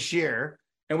around it this year.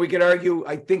 And we could argue,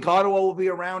 I think Ottawa will be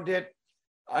around it.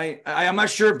 I'm not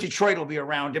sure if Detroit will be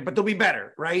around it, but they'll be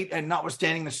better, right? And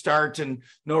notwithstanding the start and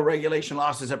no regulation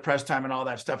losses at press time and all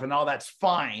that stuff, and all that's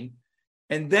fine.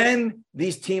 And then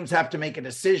these teams have to make a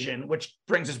decision, which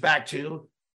brings us back to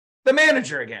the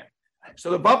manager again.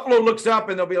 So the Buffalo looks up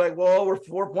and they'll be like, well, we're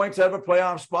 4 points out of a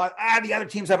playoff spot. The other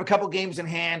teams have a couple games in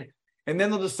hand. And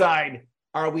then they'll decide,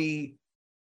 are we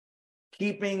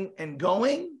keeping and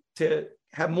going to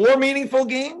have more meaningful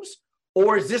games?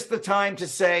 Or is this the time to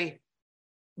say,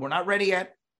 we're not ready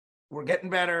yet. We're getting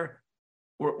better.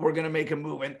 We're going to make a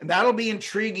move. And that'll be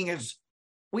intriguing as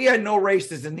we had no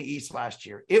races in the East last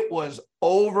year. It was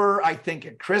over, I think,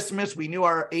 at Christmas. We knew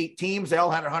our 8 teams. They all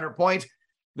had 100 points.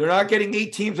 They're not getting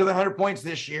 8 teams with 100 points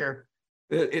this year.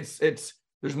 There's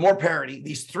more parity.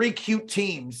 These 3 cute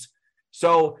teams.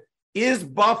 So is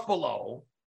Buffalo,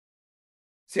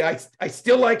 see, I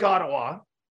still like Ottawa.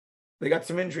 They got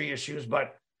some injury issues,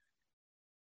 but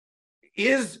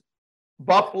is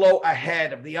Buffalo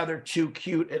ahead of the other 2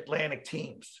 cute Atlantic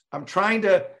teams? I'm trying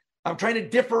to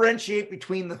differentiate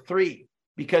between the 3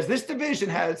 because this division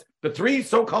has the 3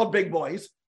 so-called big boys,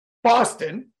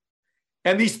 Boston,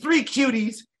 and these 3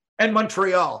 cuties and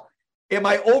Montreal. Am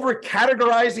I over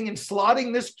categorizing and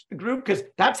slotting this group? Because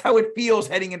that's how it feels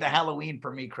heading into Halloween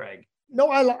for me, Craig. No,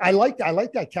 I like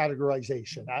that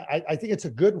categorization. I think it's a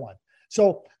good one.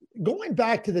 So going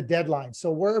back to the deadline,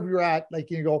 so wherever you're at,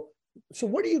 you go, so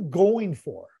what are you going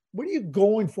for? What are you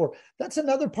going for? That's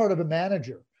another part of a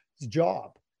manager's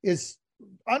job, is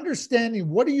understanding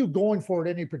what are you going for at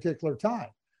any particular time.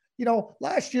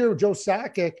 Last year, Joe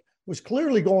Sakic was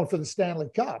clearly going for the Stanley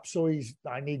Cup. So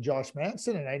I need Josh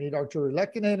Manson and I need Arturi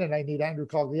Lehkonen and I need Andrew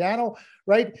Cogliano,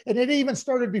 right? And it even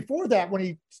started before that when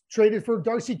he traded for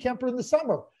Darcy Kemper in the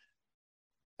summer.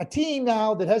 A team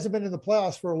now that hasn't been in the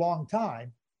playoffs for a long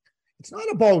time, it's not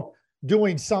about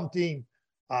doing something,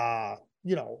 that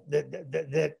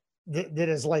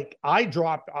is like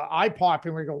eye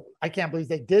popping where you go, I can't believe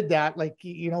they did that.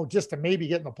 Just to maybe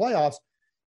get in the playoffs.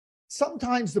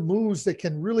 Sometimes the moves that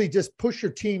can really just push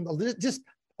your team just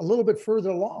a little bit further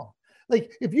along.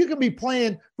 Like if you can be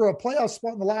playing for a playoff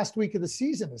spot in the last week of the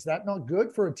season, is that not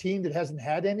good for a team that hasn't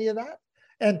had any of that?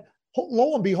 And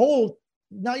lo and behold,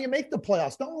 now you make the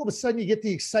playoffs. Now all of a sudden you get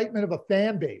the excitement of a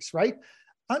fan base, right?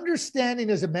 Understanding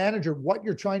as a manager what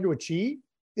you're trying to achieve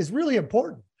is really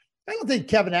important. I don't think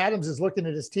Kevin Adams is looking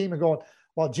at his team and going,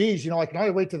 well, geez, I can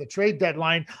only wait to the trade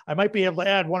deadline. I might be able to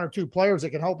add 1 or 2 players that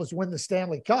can help us win the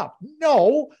Stanley Cup.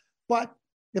 No, but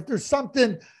if there's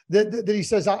something that he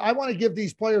says, I want to give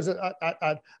these players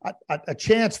a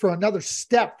chance for another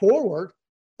step forward,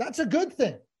 that's a good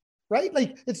thing, right?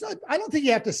 Like it's not. I don't think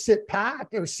you have to sit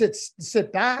back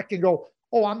and go,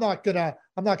 oh, I'm not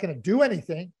gonna do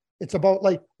anything. It's about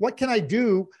what can I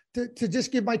do to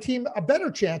just give my team a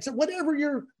better chance at whatever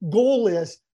your goal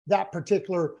is that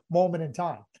particular moment in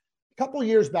time. A couple of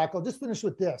years back, I'll just finish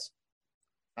with this.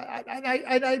 I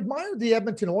admired the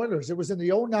Edmonton Oilers. It was in the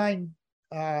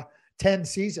 2009-10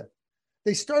 season.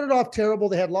 They started off terrible.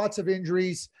 They had lots of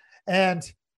injuries. And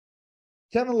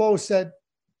Kevin Lowe said,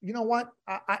 you know what?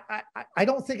 I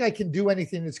don't think I can do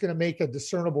anything that's going to make a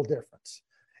discernible difference.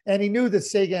 And he knew that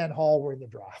Sagan and Hall were in the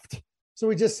draft. So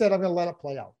he just said, I'm going to let it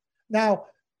play out. Now,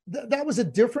 that was a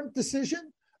different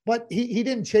decision, but he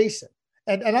didn't chase it.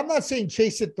 And I'm not saying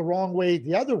chase it the wrong way,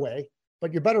 the other way,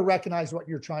 but you better recognize what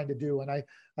you're trying to do. And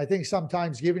I think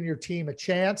sometimes giving your team a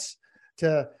chance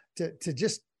to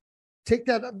just take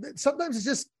that, sometimes it's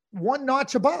just one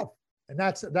notch above. And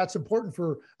that's important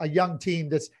for a young team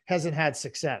that hasn't had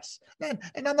success. And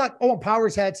I'm not, Owen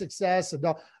Powers had success,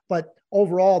 but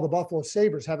overall, the Buffalo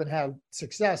Sabres haven't had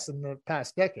success in the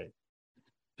past decade.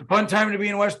 a fun time to be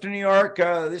in Western New York.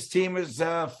 This team is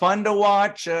fun to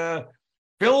watch.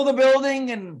 Fill the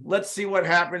building and let's see what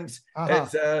happens.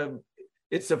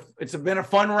 It's been a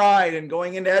fun ride, and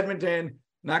going into Edmonton,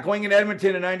 not going into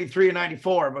Edmonton in 93 and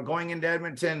 94, but going into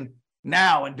Edmonton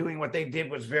now and doing what they did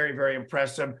was very, very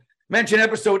impressive. Mention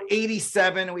episode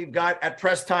 87. We've got at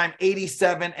press time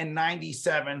 87 and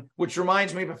 97, which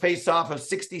reminds me of a face-off of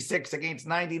 66 against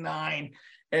 99.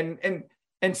 And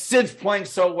Sid's playing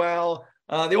so well.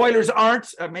 The Oilers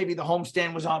aren't. Maybe the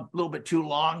homestand was on a little bit too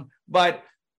long. But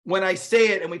when I say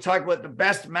it and we talk about the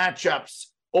best matchups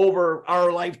over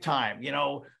our lifetime, you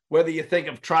know, whether you think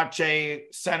of Trottier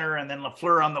center and then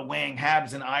Lafleur on the wing,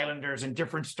 Habs and Islanders and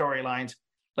different storylines,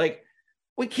 like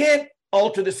we can't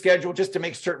alter the schedule just to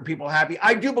make certain people happy.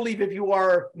 I do believe if you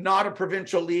are not a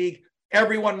provincial league,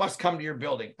 everyone must come to your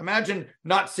building. Imagine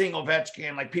not seeing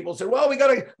Ovechkin. Like people said, well, we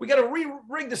gotta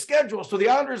rig the schedule so the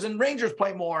Islanders and Rangers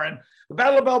play more and the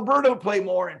Battle of Alberta play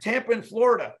more and Tampa and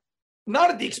Florida.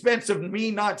 Not at the expense of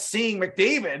me not seeing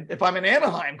McDavid if I'm in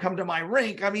Anaheim come to my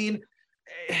rink. I mean,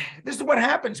 this is what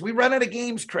happens. We run out of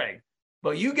games, Craig.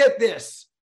 But you get this,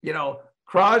 you know,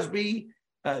 Crosby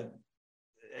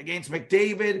against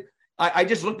McDavid. I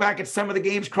just look back at some of the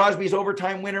games. Crosby's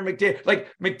overtime winner,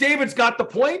 McDavid's got the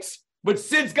points, but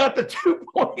Sid's got the 2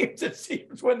 points, it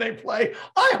seems, when they play.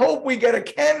 I hope we get a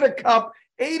Canada Cup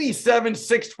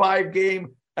 87-6-5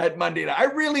 game at Monday night. I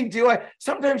really do.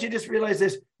 Sometimes you just realize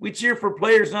this. We cheer for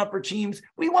players, not for teams.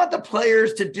 We want the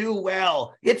players to do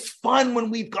well. It's fun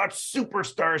when we've got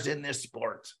superstars in this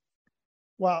sport.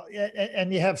 Well,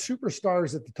 and you have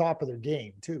superstars at the top of their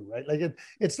game too, right? Like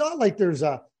it's not like there's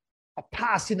a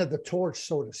passing of the torch,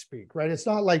 so to speak, right? It's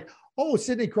not like, oh,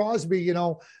 Sidney Crosby, you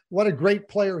know, what a great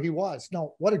player he was.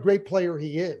 No, what a great player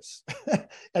he is.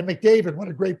 And McDavid, what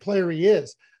a great player he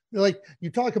is. Like you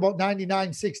talk about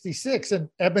 99-66 and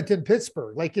Edmonton,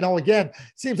 Pittsburgh. Like, you know, again, it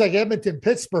seems like Edmonton,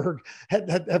 Pittsburgh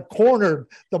have cornered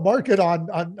the market on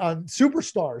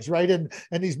superstars, right? And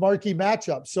these marquee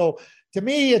matchups. So to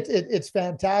me, it's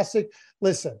fantastic.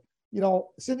 Listen, you know,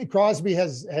 Sidney Crosby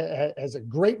has a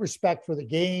great respect for the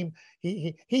game.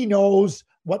 He knows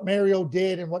what Mario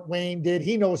did and what Wayne did.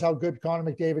 He knows how good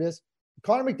Connor McDavid is.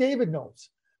 Connor McDavid knows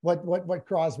what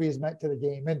Crosby has meant to the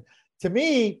game. And to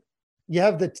me, you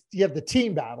have the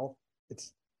team battle.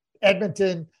 It's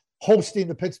Edmonton hosting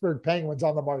the Pittsburgh Penguins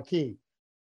on the marquee.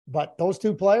 But those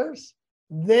two players,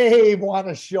 they want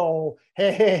to show,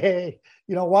 hey,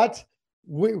 you know what?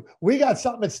 We got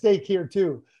something at stake here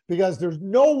too, because there's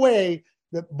no way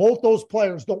that both those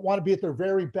players don't want to be at their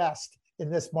very best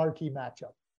in this marquee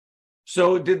matchup.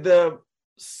 So did the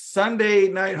Sunday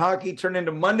night hockey turn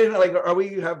into Monday night? Like, are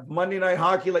we have Monday night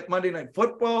hockey like Monday night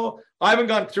football? I haven't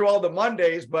gone through all the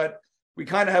Mondays, but we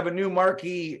kind of have a new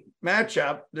marquee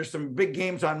matchup. There's some big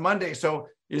games on Monday. So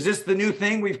is this the new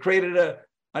thing? We've created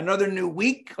another new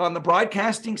week on the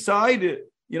broadcasting side.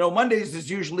 You know, Mondays is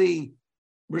usually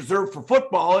reserved for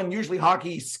football, and usually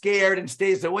hockey's scared and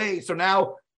stays away. So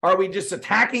now are we just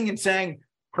attacking and saying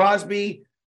Crosby,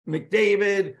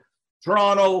 McDavid,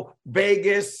 Toronto,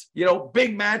 Vegas, you know,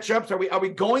 big matchups? Are we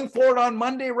going for it on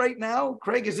Monday right now?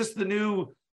 Craig, is this the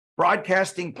new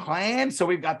broadcasting plan? So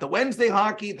we've got the Wednesday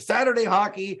hockey, the Saturday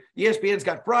hockey, ESPN's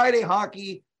got Friday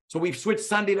hockey. So we've switched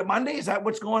Sunday to Monday. Is that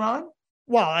what's going on?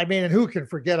 Well, I mean, and who can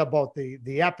forget about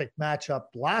the epic matchup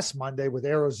last Monday with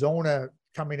Arizona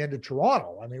coming into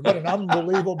Toronto? I mean, what an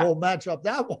unbelievable matchup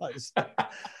that was.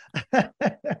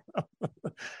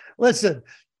 Listen,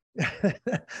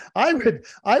 I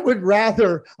would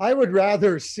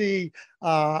rather see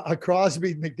a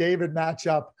Crosby McDavid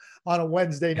matchup on a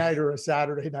Wednesday night or a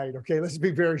Saturday night. Okay, let's be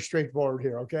very straightforward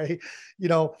here. Okay, you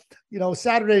know,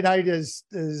 Saturday night is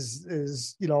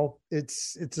you know,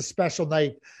 it's a special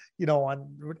night, you know,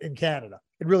 in Canada.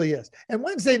 It really is. And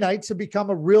Wednesday nights have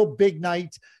become a real big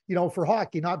night, you know, for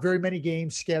hockey. Not very many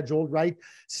games scheduled, right?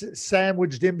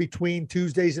 Sandwiched in between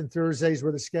Tuesdays and Thursdays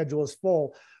where the schedule is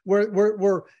full,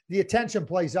 where the attention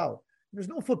plays out. There's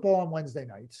no football on Wednesday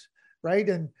nights, right?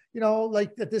 And, you know,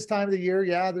 like at this time of the year,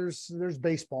 yeah, there's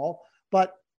baseball,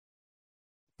 but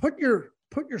put your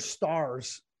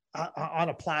stars on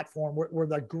a platform where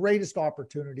the greatest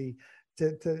opportunity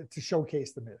to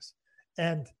showcase them is.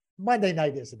 And Monday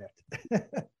night isn't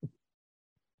it?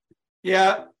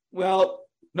 Yeah, well,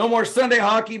 no more Sunday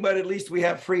hockey, but at least we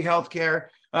have free healthcare.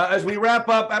 As we wrap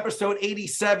up episode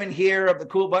 87 here of the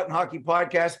Cool Button Hockey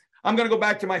Podcast, I'm going to go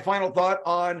back to my final thought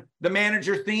on the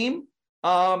manager theme.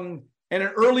 And an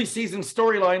early season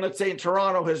storyline, let's say in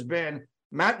Toronto, has been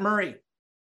Matt Murray.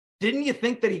 Didn't you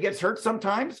think that he gets hurt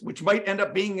sometimes, which might end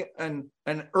up being an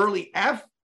early F,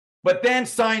 but then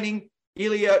signing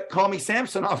Ilya, call me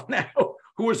Samsonov now,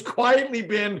 who has quietly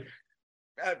been,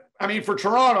 for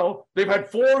Toronto, they've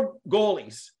had 4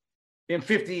 goalies in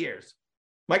 50 years.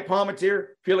 Mike Palmateer,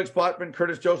 Felix Potvin,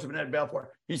 Curtis Joseph, and Ed Belfour.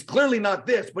 He's clearly not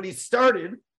this, but he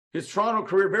started his Toronto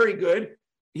career very good.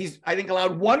 He's, I think,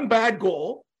 allowed 1 bad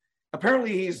goal.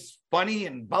 Apparently he's funny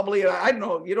and bubbly. I don't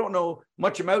know. You don't know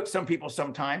much about some people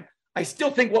sometime. I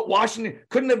still think what Washington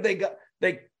couldn't have,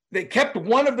 they kept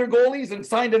one of their goalies and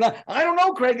signed another. I don't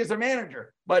know, Craig, as a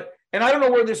manager, and I don't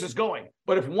know where this is going,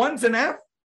 but if one's an F,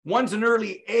 one's an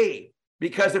early A,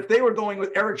 because if they were going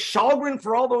with Eric Shalgren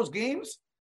for all those games,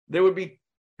 there would be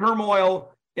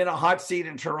turmoil in a hot seat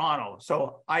in Toronto.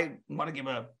 So I want to give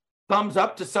a thumbs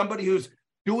up to somebody who's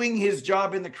doing his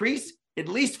job in the crease, at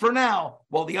least for now,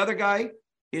 while the other guy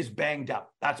is banged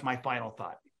up. That's my final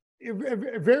thought.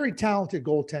 A very talented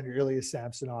goaltender, Ilya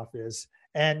Samsonov is.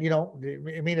 And,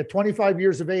 at 25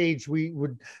 years of age, we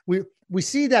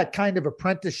see that kind of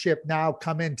apprenticeship now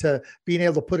come into being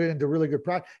able to put it into really good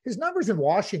practice. His numbers in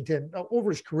Washington over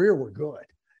his career were good.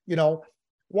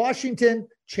 Washington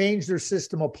changed their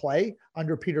system of play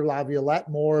under Peter Laviolette,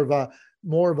 more of a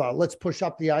let's push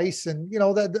up the ice. And,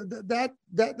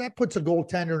 that puts a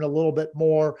goaltender in a little bit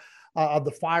more of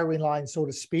the firing line, so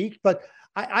to speak. But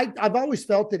I've always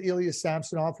felt that Ilya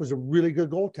Samsonov was a really good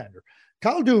goaltender.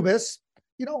 Kyle Dubas,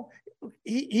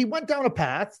 he went down a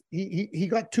path. He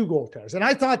got 2 goaltenders. And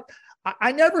I thought,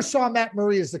 I never saw Matt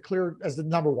Murray as the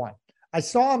number 1. I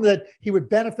saw him that he would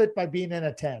benefit by being in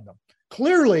a tandem.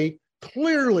 Clearly,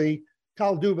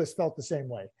 Kyle Dubas felt the same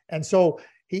way. And so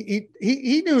he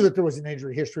knew that there was an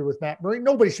injury history with Matt Murray.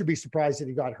 Nobody should be surprised that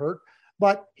he got hurt,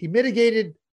 but he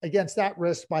mitigated against that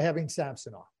risk by having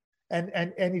Samsonov.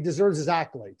 And he deserves his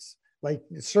accolades. Like,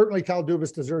 certainly Kyle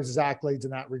Dubas deserves his accolades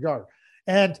in that regard.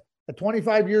 And at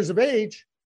 25 years of age,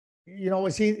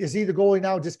 is he the goalie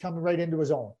now just coming right into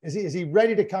his own? Is he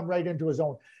ready to come right into his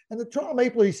own? And the Toronto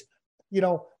Maple Leafs,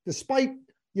 despite,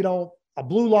 a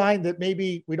blue line that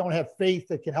maybe we don't have faith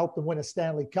that can help them win a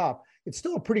Stanley Cup, it's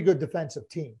still a pretty good defensive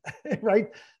team, right?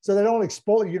 So they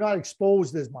don't you're not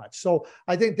exposed as much. So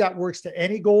I think that works to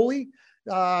any goalie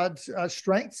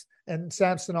strengths, and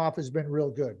Samsonov has been real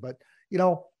good. But,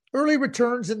 early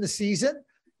returns in the season,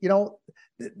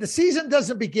 the season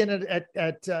doesn't begin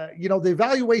the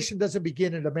evaluation doesn't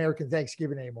begin at American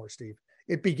Thanksgiving anymore, Steve.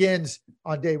 It begins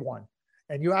on day 1.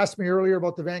 And you asked me earlier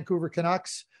about the Vancouver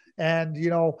Canucks, and,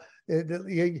 you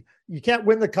can't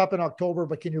win the cup in October,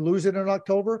 but can you lose it in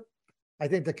October? I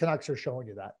think the Canucks are showing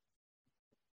you that.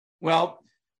 Well,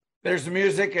 there's the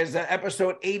music as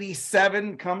episode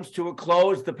 87 comes to a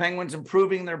close. The Penguins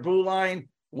improving their blue line.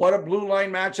 What a blue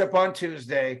line matchup on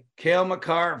Tuesday. Cale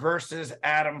Makar versus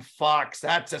Adam Fox.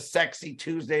 That's a sexy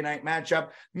Tuesday night matchup.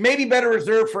 Maybe better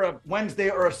reserved for a Wednesday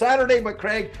or a Saturday, but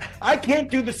Craig, I can't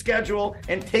do the schedule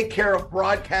and take care of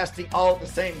broadcasting all at the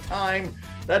same time.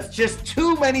 That's just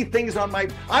too many things on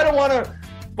I don't want to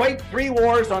fight 3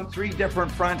 wars on 3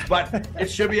 different fronts, but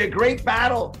it should be a great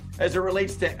battle as it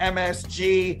relates to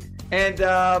MSG. And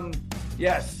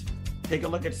yes, take a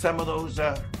look at some of those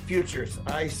futures.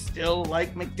 I still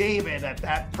like McDavid at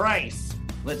that price.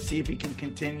 Let's see if he can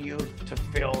continue to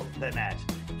fill the net.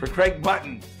 For Craig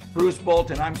Button, Bruce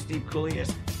Bolton, I'm Steve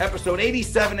Coulias. Episode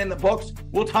 87 in the books.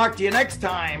 We'll talk to you next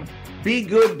time. Be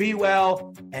good, be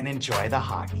well, and enjoy the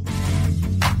hockey.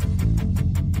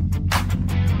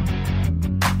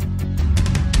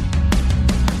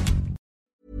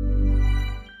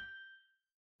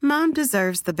 Mom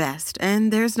deserves the best,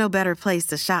 and there's no better place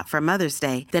to shop for Mother's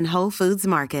Day than Whole Foods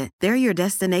Market. They're your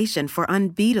destination for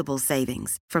unbeatable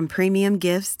savings, from premium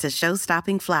gifts to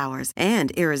show-stopping flowers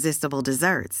and irresistible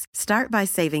desserts. Start by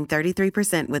saving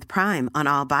 33% with Prime on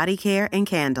all body care and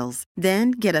candles.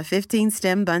 Then get a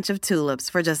 15-stem bunch of tulips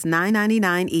for just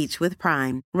 $9.99 each with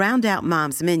Prime. Round out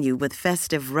Mom's menu with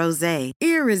festive rosé,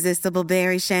 irresistible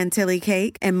berry chantilly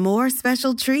cake, and more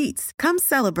special treats. Come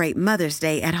celebrate Mother's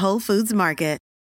Day at Whole Foods Market.